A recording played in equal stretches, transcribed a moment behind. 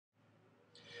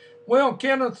Well,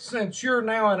 Kenneth, since you're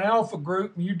now in Alpha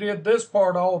Group and you did this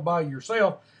part all by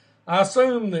yourself, I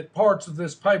assume that parts of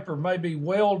this paper may be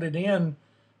welded in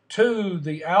to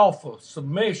the Alpha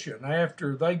submission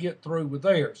after they get through with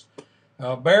theirs.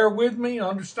 Bear with me,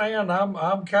 understand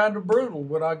I'm kind of brutal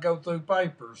when I go through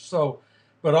papers,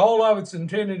 but all of it's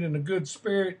intended in a good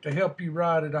spirit to help you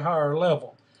write at a higher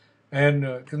level.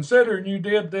 And considering you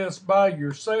did this by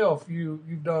yourself,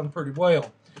 you've done pretty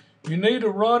well. You need a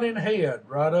running head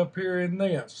right up here in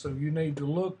this, so you need to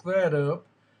look that up.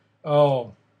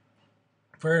 Oh,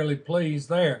 fairly pleased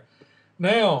there.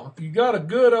 Now, you got a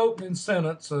good opening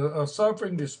sentence, a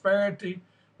suffering disparity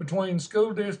between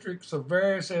school districts of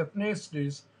various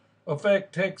ethnicities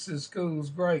affect Texas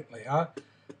schools greatly. I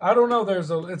don't know,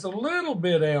 it's a little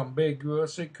bit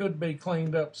ambiguous. It could be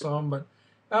cleaned up some, but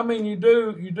I mean you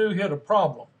do hit a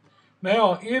problem.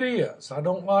 Now, it is. I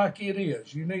don't like it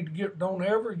is. You need to don't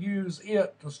ever use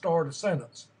it to start a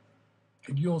sentence.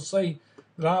 And you'll see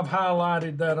that I've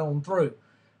highlighted that on through.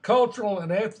 Cultural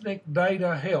and ethnic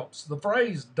data helps. The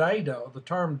phrase data, the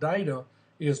term data,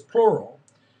 is plural.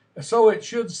 So it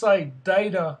should say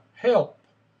data help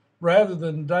rather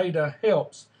than data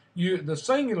helps. The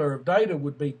singular of data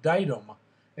would be datum,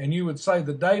 and you would say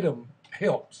the datum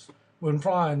helps when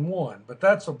flying one. But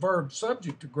that's a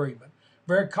verb-subject agreement.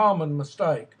 Very common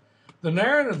mistake. The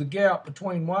narrowing of the gap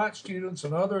between white students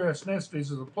and other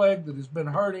ethnicities is a plague that has been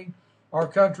hurting our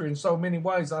country in so many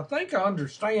ways. I think I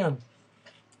understand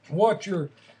what you're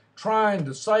trying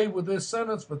to say with this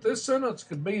sentence, but this sentence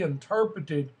could be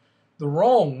interpreted the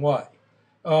wrong way.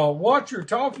 What you're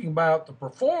talking about, the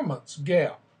performance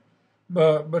gap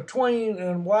between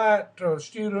and white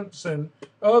students and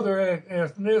other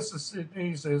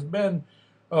ethnicities has been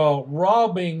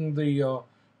robbing the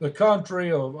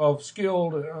country of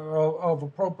skilled, of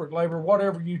appropriate labor,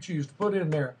 whatever you choose to put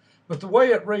in there. But the way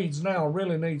it reads now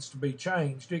really needs to be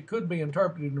changed. It could be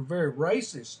interpreted in a very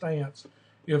racist stance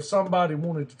if somebody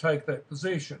wanted to take that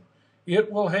position.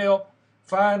 It will help.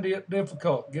 Find it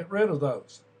difficult. Get rid of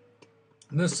those.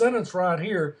 And this sentence right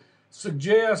here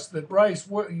suggests that race,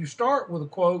 you start with a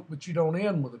quote, but you don't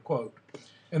end with a quote.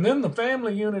 And then the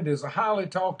family unit is a highly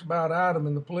talked about item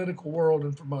in the political world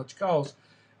and for much cause.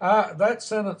 That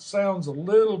sentence sounds a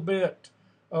little bit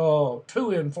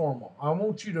too informal. I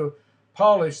want you to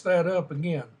polish that up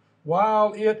again.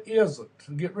 While it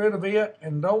isn't, get rid of it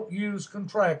and don't use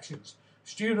contractions.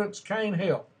 Students can't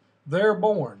help. They're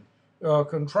born.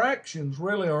 Contractions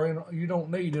really you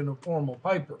don't need in a formal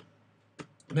paper.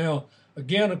 Now,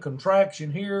 again, a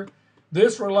contraction here.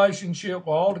 This relationship,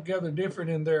 while altogether different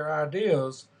in their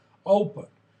ideas, open.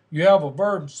 You have a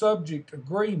verb-subject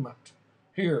agreement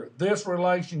here. This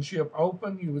relationship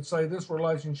open, you would say this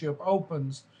relationship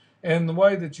opens, and the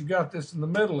way that you got this in the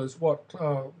middle is what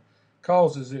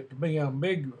causes it to be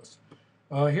ambiguous.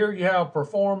 Here you have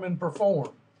perform and perform.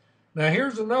 Now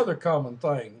here's another common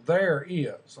thing. There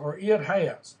is, or it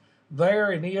has.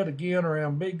 There and it again are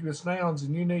ambiguous nouns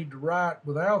and you need to write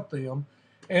without them.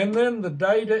 And then the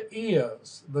data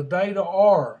is, the data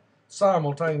are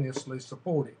simultaneously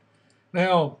supported.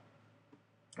 Now,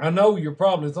 I know you're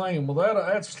probably thinking, well,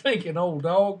 that stinking old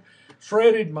dog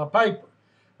shredded my paper.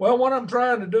 Well, what I'm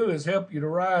trying to do is help you to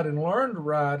write and learn to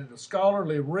write at a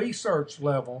scholarly research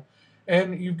level.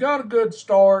 And you've got a good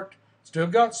start. Still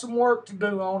got some work to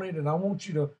do on it, and I want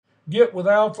you to get with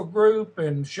Alpha Group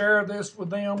and share this with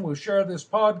them. We'll share this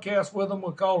podcast with them.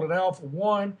 We'll call it Alpha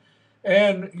One,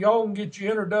 and y'all can get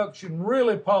your introduction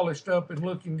really polished up and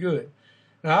looking good.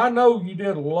 Now, I know you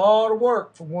did a lot of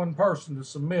work for one person to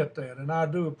submit that, and I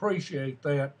do appreciate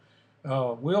that.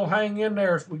 We'll hang in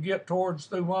there as we get towards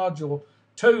through Module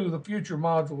 2. The future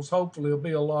modules hopefully will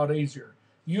be a lot easier.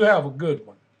 You have a good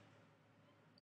one.